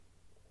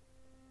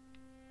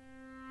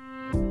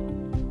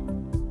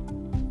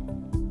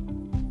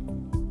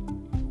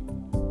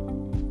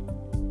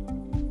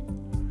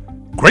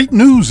Great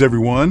news,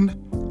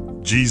 everyone!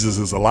 Jesus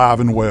is alive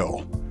and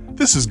well.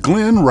 This is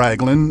Glenn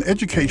Ragland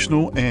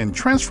Educational and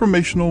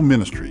Transformational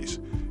Ministries.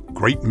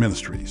 Great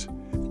Ministries.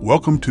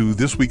 Welcome to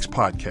this week's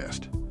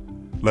podcast.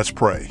 Let's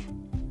pray.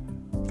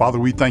 Father,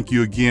 we thank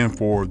you again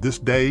for this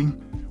day.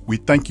 We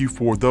thank you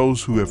for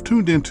those who have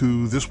tuned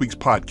into this week's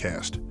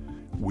podcast.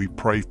 We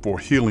pray for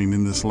healing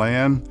in this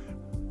land.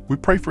 We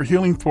pray for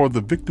healing for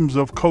the victims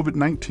of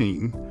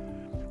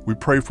COVID-19. We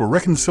pray for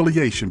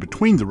reconciliation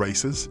between the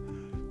races.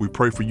 We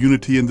pray for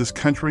unity in this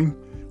country.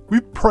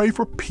 We pray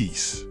for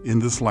peace in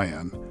this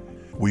land.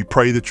 We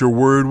pray that your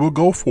word will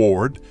go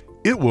forward.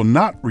 It will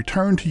not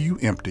return to you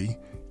empty.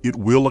 It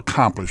will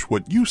accomplish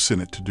what you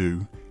sent it to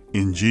do.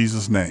 In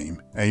Jesus'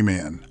 name,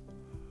 amen.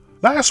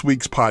 Last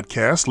week's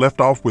podcast left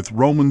off with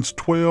Romans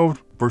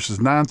 12, verses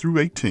 9 through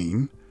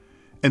 18.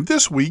 And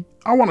this week,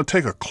 I want to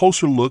take a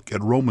closer look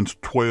at Romans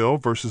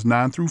 12, verses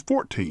 9 through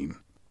 14.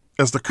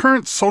 As the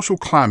current social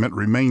climate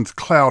remains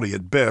cloudy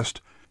at best,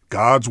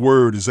 God's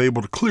word is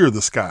able to clear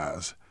the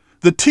skies.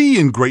 The T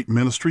in Great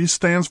Ministries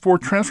stands for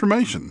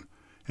transformation,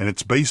 and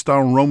it's based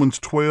on Romans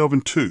 12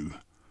 and 2,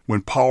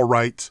 when Paul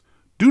writes,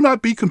 "Do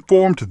not be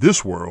conformed to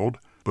this world,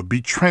 but be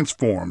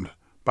transformed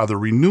by the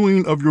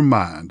renewing of your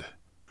mind."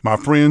 My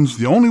friends,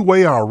 the only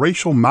way our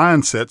racial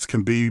mindsets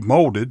can be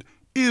molded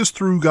is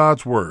through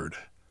God's word.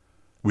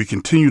 We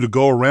continue to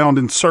go around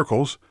in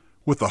circles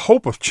with the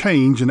hope of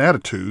change in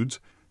attitudes,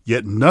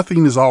 yet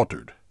nothing is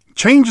altered.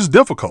 Change is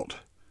difficult.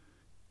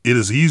 It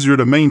is easier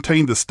to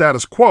maintain the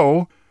status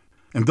quo,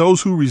 and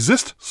those who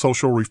resist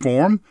social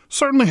reform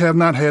certainly have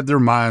not had their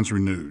minds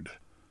renewed.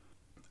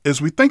 As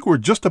we think we're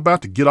just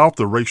about to get off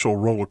the racial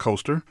roller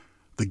coaster,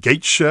 the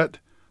gates shut,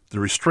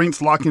 the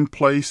restraints lock in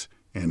place,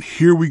 and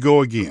here we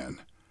go again.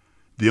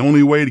 The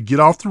only way to get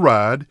off the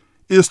ride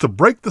is to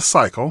break the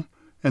cycle,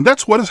 and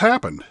that's what has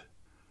happened.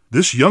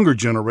 This younger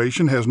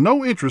generation has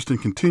no interest in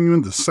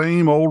continuing the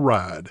same old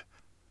ride.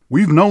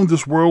 We've known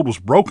this world was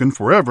broken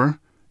forever,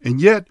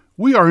 and yet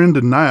we are in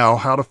denial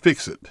how to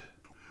fix it.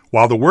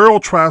 While the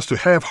world tries to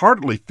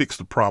half-heartedly fix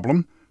the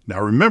problem,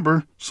 now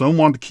remember, some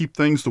want to keep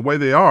things the way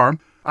they are,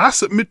 I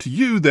submit to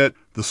you that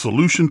the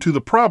solution to the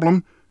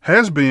problem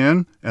has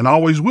been and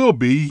always will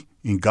be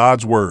in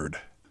God's Word.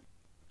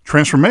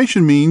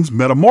 Transformation means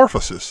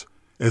metamorphosis,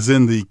 as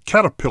in the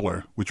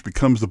caterpillar which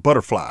becomes the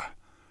butterfly.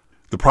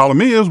 The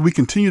problem is we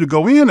continue to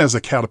go in as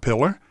a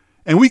caterpillar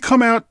and we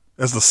come out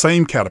as the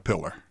same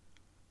caterpillar.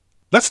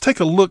 Let's take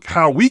a look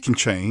how we can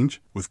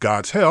change, with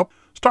God's help,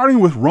 starting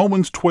with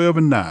Romans 12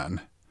 and 9.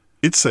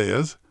 It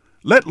says,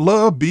 "Let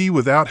love be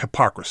without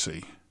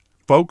hypocrisy."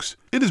 Folks,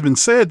 it has been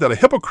said that a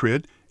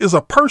hypocrite is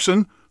a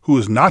person who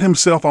is not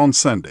himself on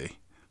Sunday.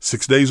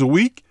 6 days a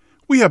week,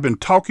 we have been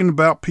talking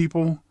about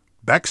people,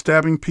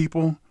 backstabbing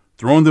people,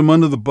 throwing them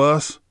under the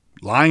bus,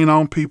 lying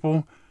on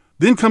people.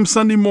 Then comes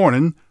Sunday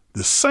morning,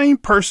 the same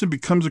person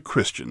becomes a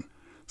Christian,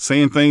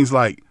 saying things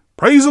like,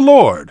 "Praise the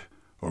Lord,"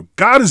 or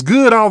 "God is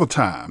good all the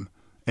time,"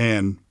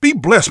 and "Be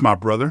blessed, my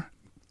brother."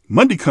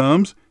 Monday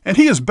comes, and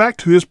he is back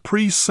to his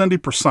pre-Sunday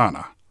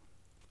persona.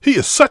 He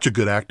is such a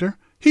good actor,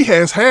 he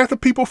has half the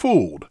people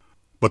fooled.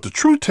 But the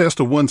true test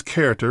of one's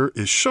character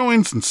is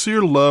showing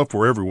sincere love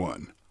for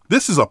everyone.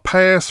 This is a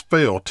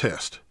pass-fail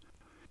test.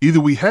 Either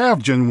we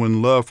have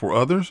genuine love for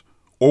others,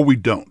 or we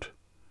don't.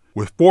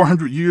 With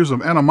 400 years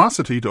of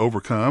animosity to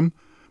overcome,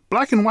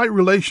 black and white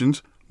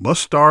relations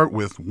must start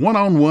with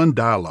one-on-one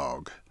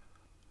dialogue.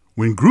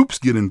 When groups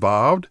get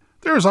involved,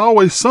 there is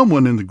always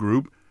someone in the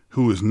group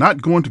who is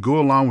not going to go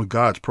along with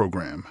God's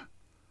program.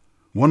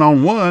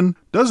 One-on-one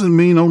doesn't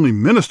mean only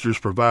ministers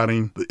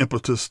providing the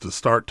impetus to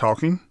start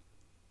talking.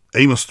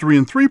 Amos 3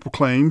 and 3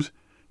 proclaims,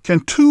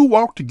 "Can two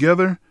walk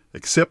together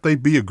except they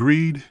be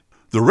agreed?"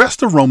 The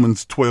rest of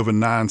Romans 12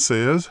 and 9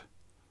 says,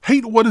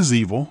 "Hate what is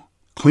evil,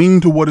 cling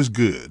to what is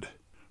good."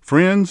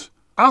 Friends,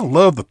 I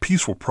love the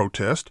peaceful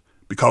protest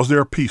because they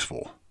are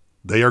peaceful.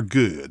 They are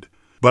good.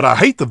 But I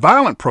hate the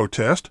violent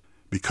protest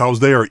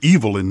because they are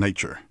evil in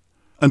nature.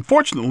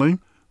 Unfortunately,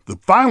 the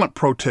violent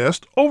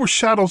protest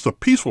overshadows the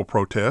peaceful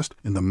protest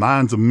in the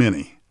minds of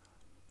many.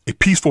 A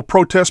peaceful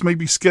protest may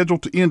be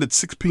scheduled to end at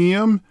 6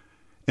 p.m.,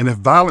 and if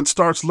violence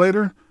starts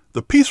later,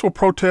 the peaceful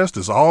protest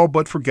is all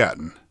but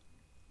forgotten.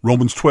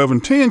 Romans 12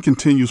 and 10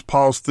 continues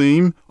Paul's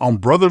theme on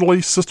brotherly,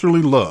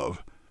 sisterly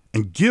love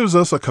and gives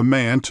us a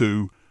command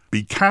to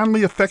be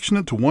kindly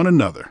affectionate to one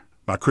another.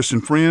 My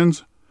Christian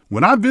friends,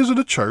 when I visit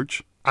a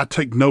church, I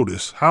take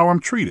notice how I'm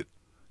treated.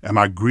 Am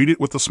I greeted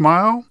with a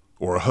smile,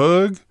 or a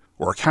hug,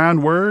 or a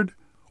kind word,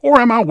 or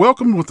am I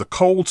welcomed with a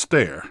cold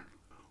stare?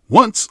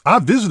 Once I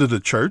visited a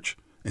church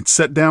and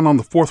sat down on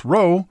the 4th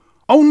row,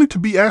 only to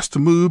be asked to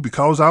move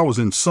because I was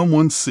in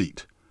someone's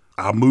seat.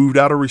 I moved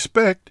out of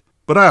respect,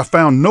 but I have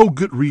found no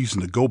good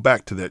reason to go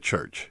back to that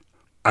church.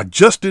 I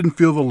just didn't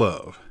feel the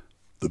love.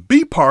 The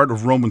B part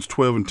of Romans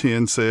 12 and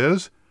 10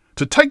 says,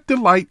 to take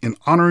delight in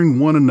honoring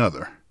one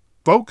another.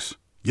 Folks,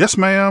 yes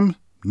ma'am,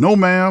 no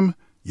ma'am,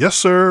 yes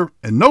sir,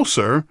 and no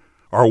sir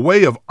are a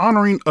way of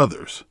honoring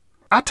others.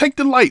 I take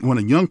delight when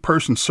a young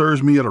person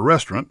serves me at a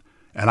restaurant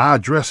and I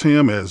address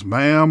him as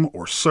ma'am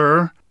or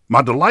sir.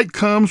 My delight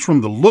comes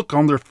from the look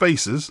on their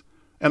faces,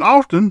 and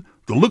often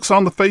the looks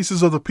on the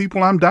faces of the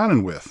people I'm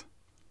dining with.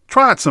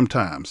 Try it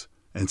sometimes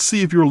and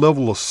see if your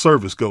level of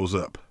service goes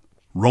up.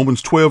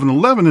 Romans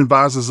 12:11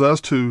 advises us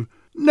to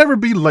never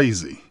be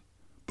lazy,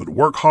 but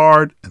work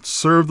hard and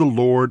serve the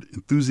Lord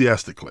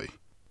enthusiastically.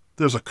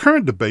 There's a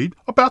current debate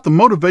about the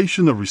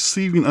motivation of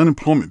receiving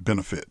unemployment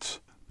benefits.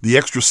 The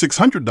extra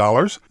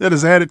 $600 that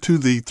is added to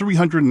the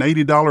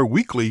 $380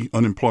 weekly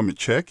unemployment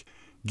check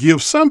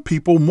gives some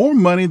people more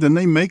money than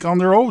they make on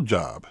their old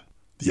job.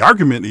 The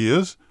argument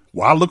is,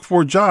 why look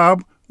for a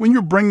job when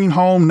you're bringing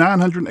home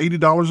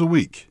 $980 a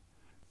week?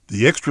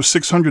 The extra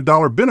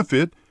 $600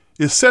 benefit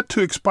is set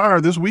to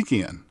expire this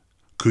weekend.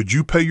 Could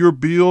you pay your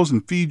bills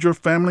and feed your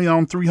family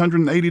on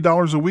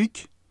 $380 a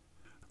week?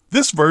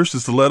 This verse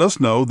is to let us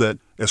know that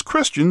as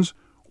Christians,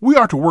 we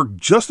are to work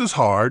just as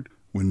hard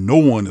when no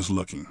one is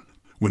looking.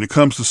 When it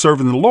comes to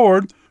serving the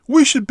Lord,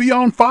 we should be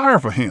on fire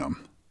for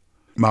Him.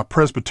 My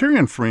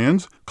Presbyterian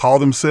friends call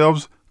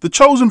themselves the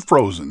Chosen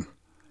Frozen,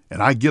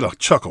 and I get a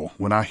chuckle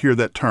when I hear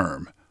that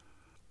term.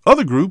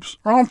 Other groups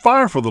are on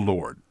fire for the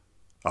Lord.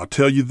 I'll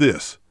tell you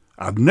this,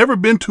 I've never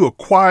been to a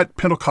quiet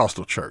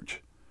Pentecostal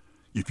church.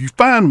 If you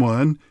find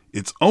one,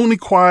 it's only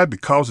quiet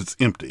because it's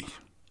empty.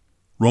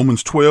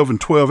 Romans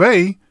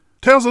 12:12a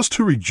tells us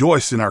to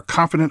rejoice in our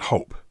confident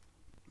hope.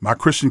 My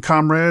Christian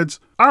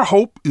comrades, our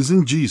hope is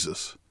in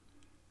Jesus.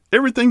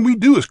 Everything we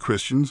do as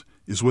Christians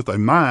is with a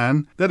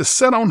mind that is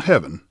set on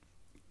heaven.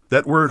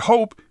 That word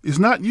hope is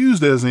not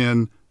used as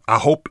in, I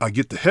hope I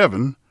get to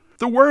heaven.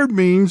 The word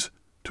means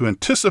to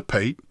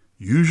anticipate,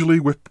 usually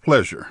with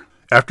pleasure.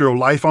 After a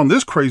life on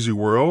this crazy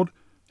world,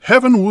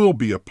 heaven will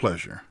be a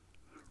pleasure.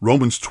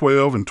 Romans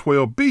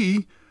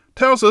 12:12b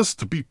tells us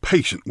to be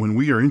patient when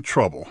we are in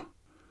trouble.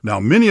 Now,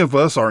 many of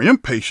us are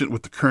impatient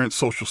with the current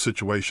social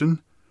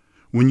situation.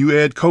 When you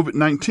add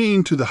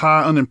COVID-19 to the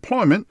high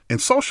unemployment and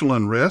social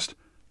unrest,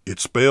 it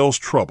spells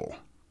trouble.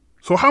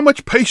 So how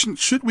much patience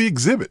should we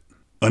exhibit?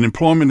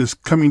 Unemployment is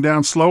coming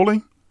down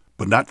slowly,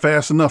 but not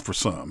fast enough for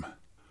some.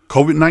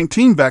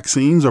 COVID-19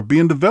 vaccines are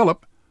being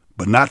developed,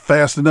 but not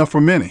fast enough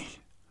for many.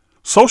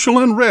 Social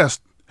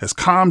unrest has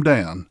calmed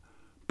down,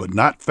 but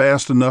not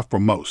fast enough for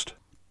most.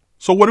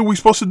 So what are we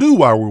supposed to do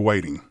while we're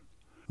waiting?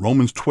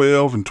 Romans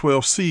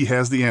 12:12c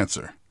has the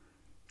answer.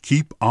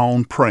 Keep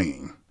on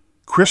praying.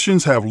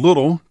 Christians have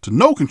little to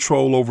no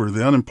control over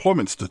the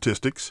unemployment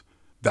statistics,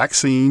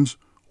 vaccines,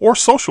 or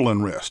social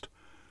unrest,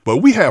 but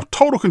we have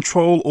total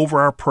control over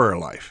our prayer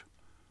life.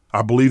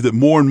 I believe that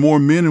more and more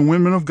men and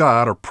women of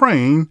God are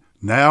praying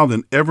now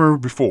than ever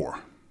before.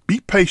 Be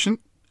patient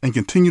and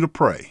continue to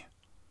pray.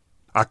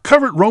 I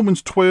covered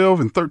Romans 12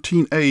 and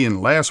 13a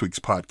in last week's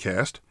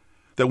podcast,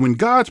 that when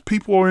God's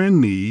people are in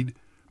need,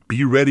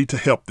 be ready to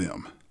help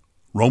them.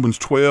 Romans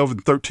 12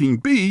 and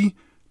 13b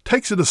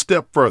takes it a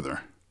step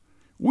further.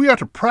 We are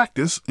to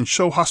practice and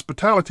show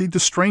hospitality to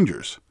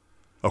strangers.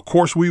 Of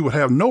course, we would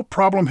have no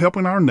problem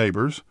helping our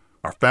neighbors,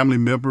 our family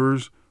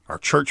members, our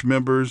church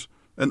members,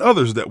 and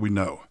others that we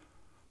know.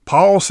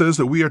 Paul says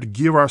that we are to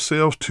give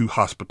ourselves to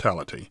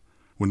hospitality.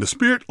 When the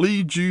Spirit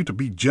leads you to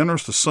be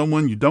generous to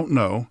someone you don't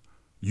know,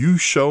 you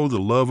show the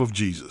love of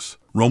Jesus.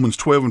 Romans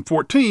 12 and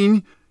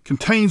 14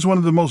 contains one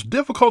of the most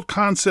difficult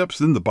concepts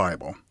in the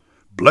Bible.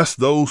 Bless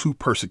those who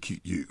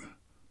persecute you.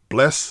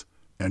 Bless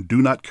and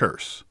do not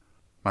curse.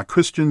 My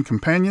Christian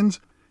companions,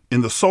 in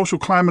the social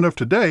climate of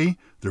today,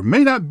 there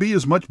may not be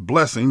as much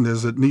blessing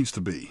as it needs to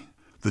be.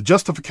 The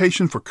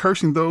justification for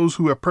cursing those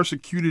who have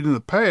persecuted in the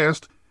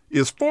past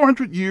is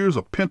 400 years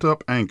of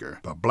pent-up anger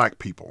by black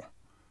people.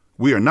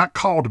 We are not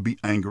called to be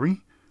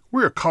angry.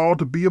 We are called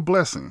to be a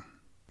blessing.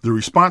 The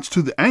response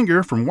to the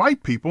anger from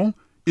white people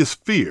is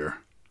fear.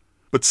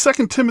 But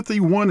 2 Timothy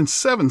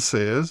 1:7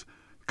 says,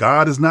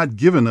 God has not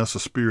given us a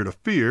spirit of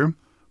fear,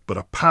 but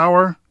of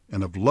power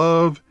and of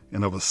love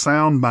and of a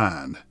sound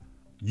mind.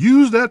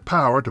 Use that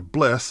power to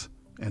bless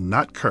and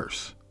not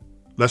curse.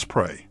 Let's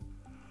pray.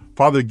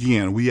 Father,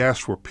 again, we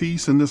ask for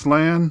peace in this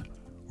land.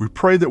 We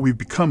pray that we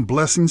become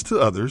blessings to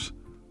others,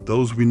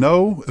 those we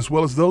know as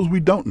well as those we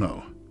don't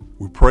know.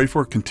 We pray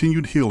for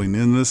continued healing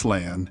in this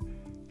land.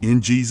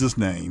 In Jesus'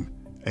 name,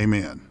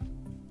 amen.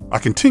 I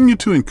continue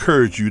to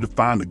encourage you to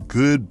find a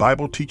good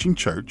Bible teaching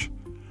church.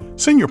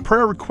 Send your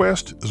prayer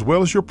requests as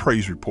well as your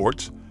praise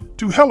reports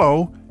to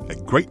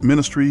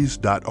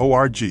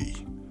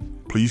hello@greatministries.org.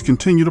 Please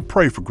continue to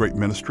pray for Great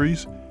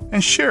Ministries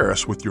and share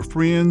us with your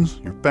friends,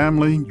 your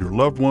family, your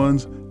loved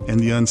ones, and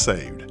the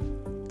unsaved.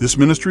 This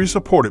ministry is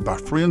supported by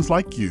friends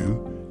like you.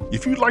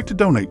 If you'd like to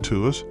donate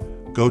to us,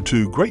 go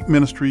to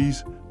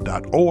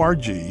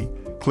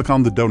greatministries.org, click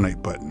on the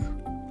donate button.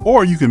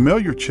 Or you can mail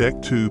your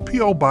check to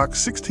P.O. Box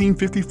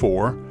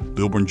 1654,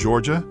 Lilburn,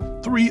 Georgia,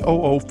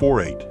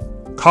 30048.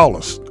 Call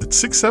us at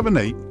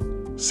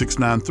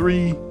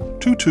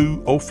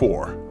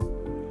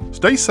 678-693-2204.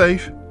 Stay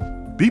safe,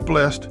 be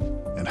blessed,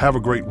 and have a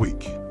great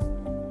week.